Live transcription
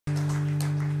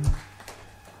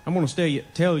I'm going to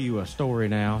tell you a story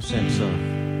now, since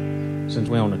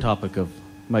we're on the topic of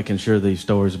making sure these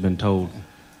stories have been told.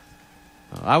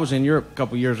 I was in Europe a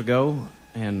couple years ago,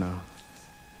 and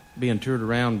being toured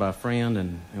around by a friend,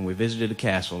 and we visited a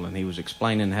castle, and he was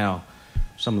explaining how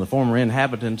some of the former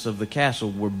inhabitants of the castle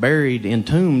were buried,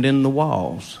 entombed in the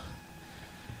walls.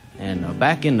 And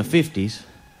back in the 50s,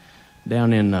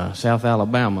 down in South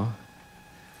Alabama,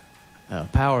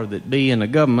 power that be in the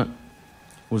government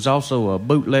was also a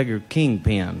bootlegger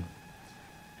kingpin,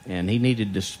 and he needed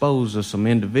to dispose of some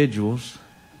individuals,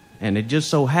 and it just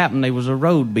so happened there was a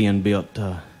road being built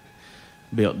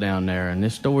down there, and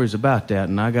this story's about that.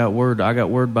 And I got word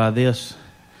by this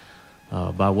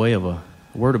by way of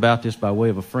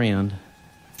a friend,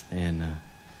 and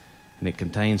it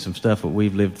contains some stuff that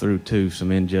we've lived through too, some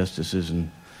injustices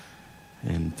and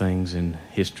things in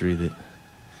history that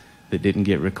didn't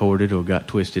get recorded or got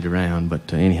twisted around.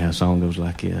 But anyhow, the song goes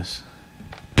like this.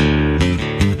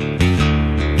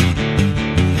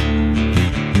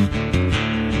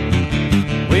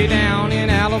 Way down in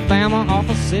Alabama off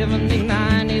of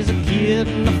 79 is a kid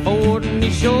in a Ford, and he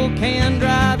sure can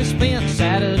drive. He spent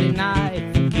Saturday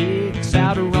night for kicks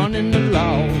out of running the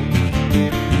law.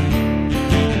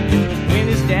 When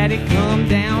his daddy come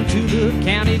down to the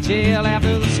county jail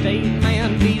after the state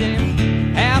man beat him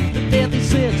half to death, he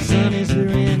said, "Son, is there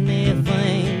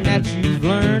anything that you've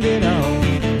learned at all?"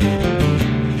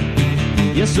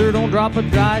 "Yes, sir, don't drop a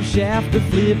drive shaft or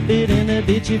flip it in a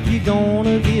ditch. If you're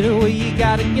gonna get away, you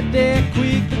gotta get there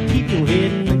quick, but keep your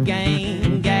head in the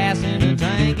game, gas in the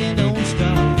tank, and don't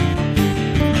stop.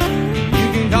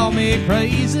 You can call me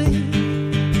crazy,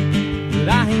 but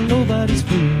I ain't nobody's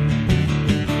fool.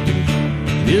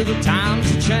 Yeah, the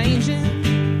times are changing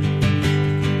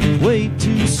way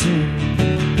too soon.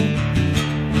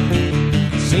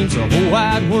 Seems the whole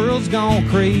wide world's gone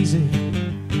crazy.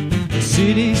 The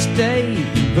city state,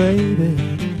 baby.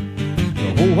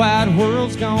 The whole wide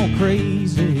world's gone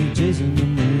crazy, chasing the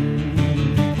moon."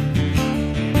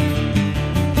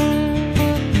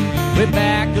 Way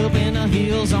back up in the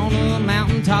hills on a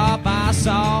mountaintop, I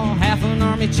saw half an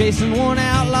army chasing one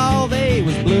outlaw. They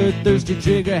was bloodthirsty,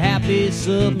 trigger-happy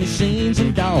submachines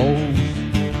and dogs.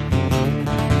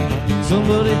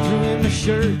 Somebody threw him a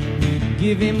shirt,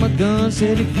 give him a gun,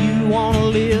 said, "If you wanna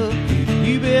live,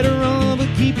 you better run, but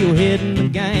keep your head in the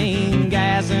game,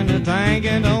 gas in the tank,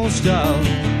 and don't stop.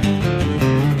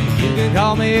 You can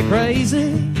call me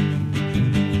crazy,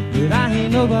 but I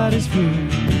ain't nobody's fool.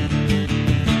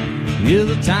 Yeah,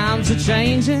 the times are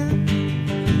changing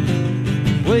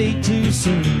way too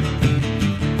soon.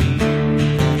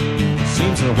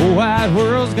 Seems the whole wide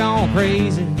world's gone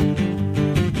crazy.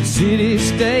 The city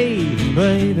state,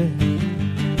 baby.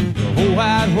 The whole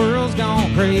wide world's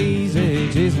gone crazy,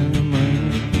 chasing the moon."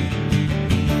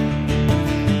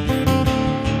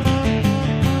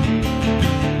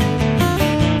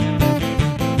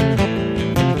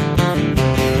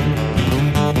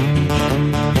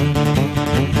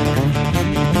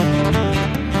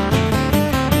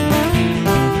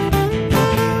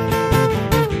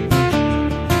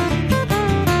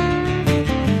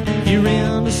 You're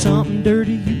into something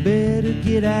dirty, you better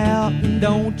get out, and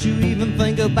don't you even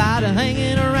think about it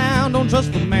hanging around. Don't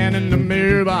trust the man in the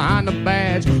mirror behind the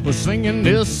badge or singing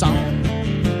this song.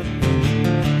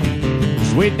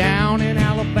 It's way down in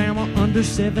Alabama under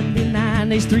 79.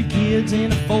 There's 3 kids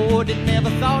in a Ford that never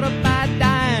thought about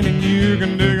dying, and you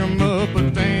can dig them up,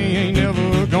 but they ain't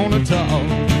never gonna talk.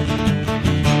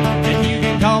 And you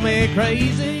can call me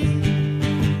crazy,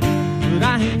 but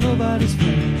I ain't nobody's fool.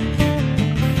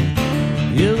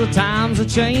 Yeah, the times are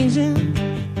changing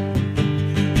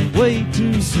way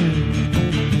too soon.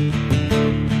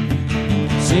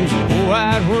 Seems the whole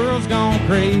wide world's gone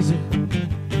crazy.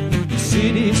 The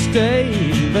city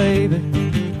state, baby.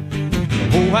 The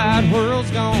whole wide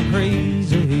world's gone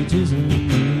crazy, chasing the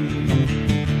moon,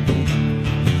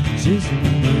 chasing the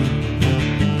moon.